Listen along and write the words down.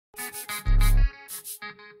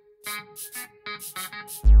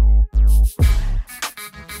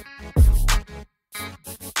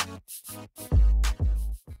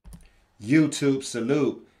YouTube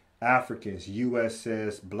salute. Africans, US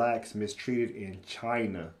says blacks mistreated in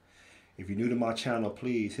China. If you're new to my channel,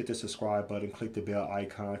 please hit the subscribe button, click the bell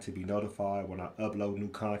icon to be notified when I upload new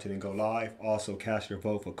content and go live. Also, cast your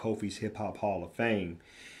vote for Kofi's Hip Hop Hall of Fame.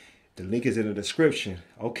 The link is in the description.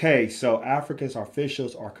 Okay, so Africans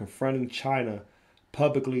officials are confronting China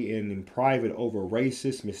publicly and in private over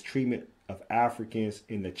racist mistreatment of Africans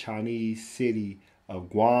in the Chinese city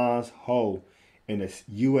of Guangzhou. And the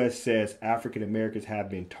U.S. says African Americans have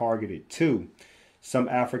been targeted too. Some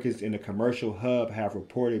Africans in the commercial hub have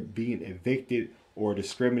reported being evicted or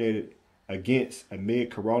discriminated against amid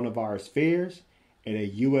coronavirus fears. And a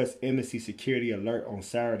U.S. Embassy security alert on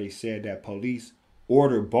Saturday said that police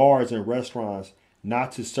ordered bars and restaurants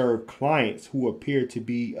not to serve clients who appear to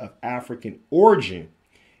be of African origin.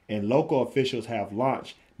 And local officials have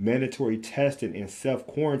launched mandatory testing and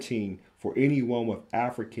self-quarantine for anyone with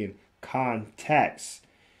African contacts.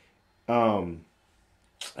 And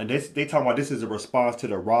they talking about this is a response to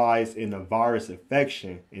the rise in the virus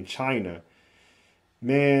infection in China.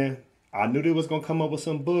 Man, I knew they was gonna come up with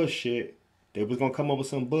some bullshit. They was gonna come up with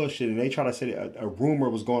some bullshit, and they try to say a rumor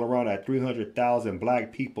was going around that 300,000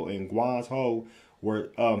 black people in Guangzhou were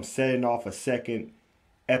setting off a second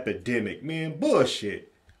epidemic. Man,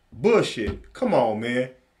 bullshit, bullshit. Come on, man.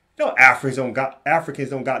 No, Africans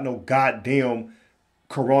don't got no goddamn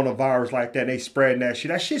coronavirus like that. They spreading that shit.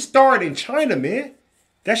 That shit started in China, man.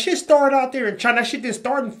 That shit started out there in China. That shit didn't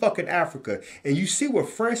start in fucking Africa. And you see what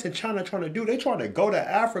France and China are trying to do. They trying to go to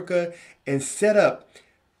Africa and set up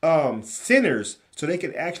centers so they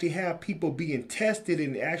can actually have people being tested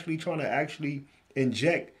and actually trying to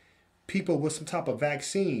inject people with some type of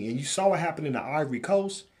vaccine. And you saw what happened in the Ivory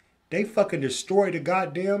Coast. They fucking destroyed the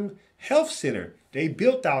goddamn health center they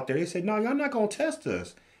built out there. They said, no, y'all not going to test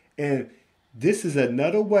us. And this is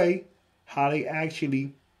another way how they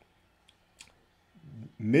actually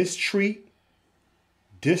mistreat,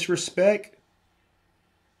 disrespect.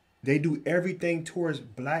 They do everything towards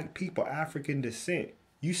black people, African descent.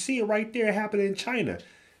 You see it right there happening in China.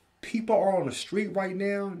 People are on the street right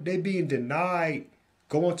now. They being denied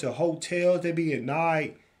going to hotels. They being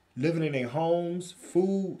denied living in their homes,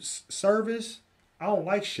 food, service. I don't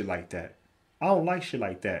like shit like that. I don't like shit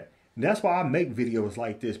like that. And that's why I make videos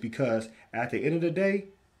like this, because at the end of the day,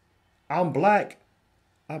 I'm black,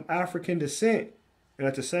 I'm African descent, and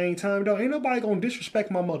at the same time, though, ain't nobody gonna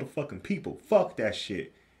disrespect my motherfucking people. Fuck that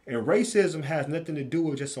shit. And racism has nothing to do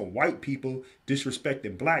with just some white people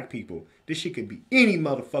disrespecting black people. This shit could be any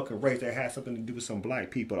motherfucking race that has something to do with some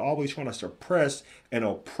black people. They're always trying to suppress and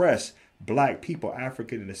oppress black people,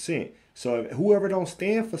 African descent. So whoever don't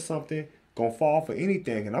stand for something gonna fall for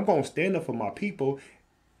anything. And I'm gonna stand up for my people.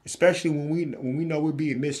 Especially when we know we're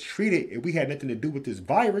being mistreated and we had nothing to do with this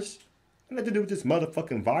virus. Nothing to do with this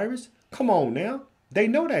motherfucking virus. Come on now. They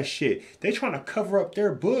know that shit. They trying to cover up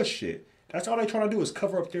their bullshit. That's all they trying to do is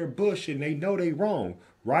cover up their bullshit, and they know they wrong.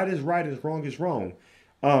 Right is right, is wrong is wrong.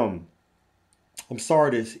 I'm sorry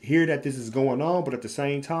to hear that this is going on, but at the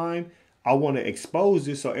same time, I want to expose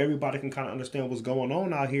this so everybody can kind of understand what's going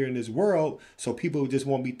on out here in this world, so people just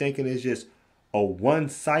won't be thinking it's just a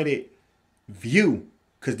one-sided view.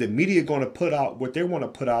 Because the media going to put out what they want to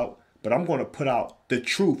put out, but I'm going to put out the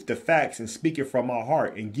truth, the facts, and speak it from my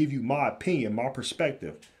heart and give you my opinion, my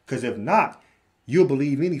perspective. Because if not, you'll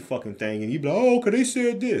believe any fucking thing. And you'll be like, oh, because they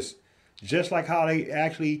said this. Just like how they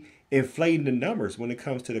actually inflating the numbers when it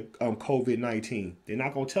comes to the COVID-19. They're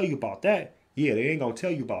not going to tell you about that. Yeah, they ain't going to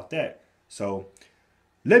tell you about that. So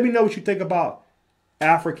let me know what you think about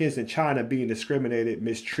Africans in China being discriminated,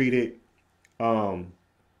 mistreated.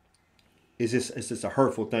 It's just a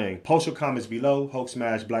hurtful thing. Post your comments below. Hulk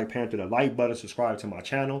smash Black Panther, the like button, subscribe to my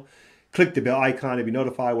channel. Click the bell icon to be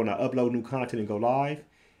notified when I upload new content and go live.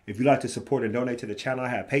 If you'd like to support and donate to the channel, I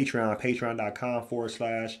have Patreon,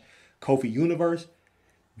 patreon.com/KofiUniverse.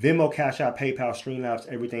 Venmo, CashApp, PayPal, Streamlabs,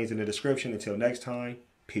 everything's in the description. Until next time,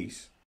 peace.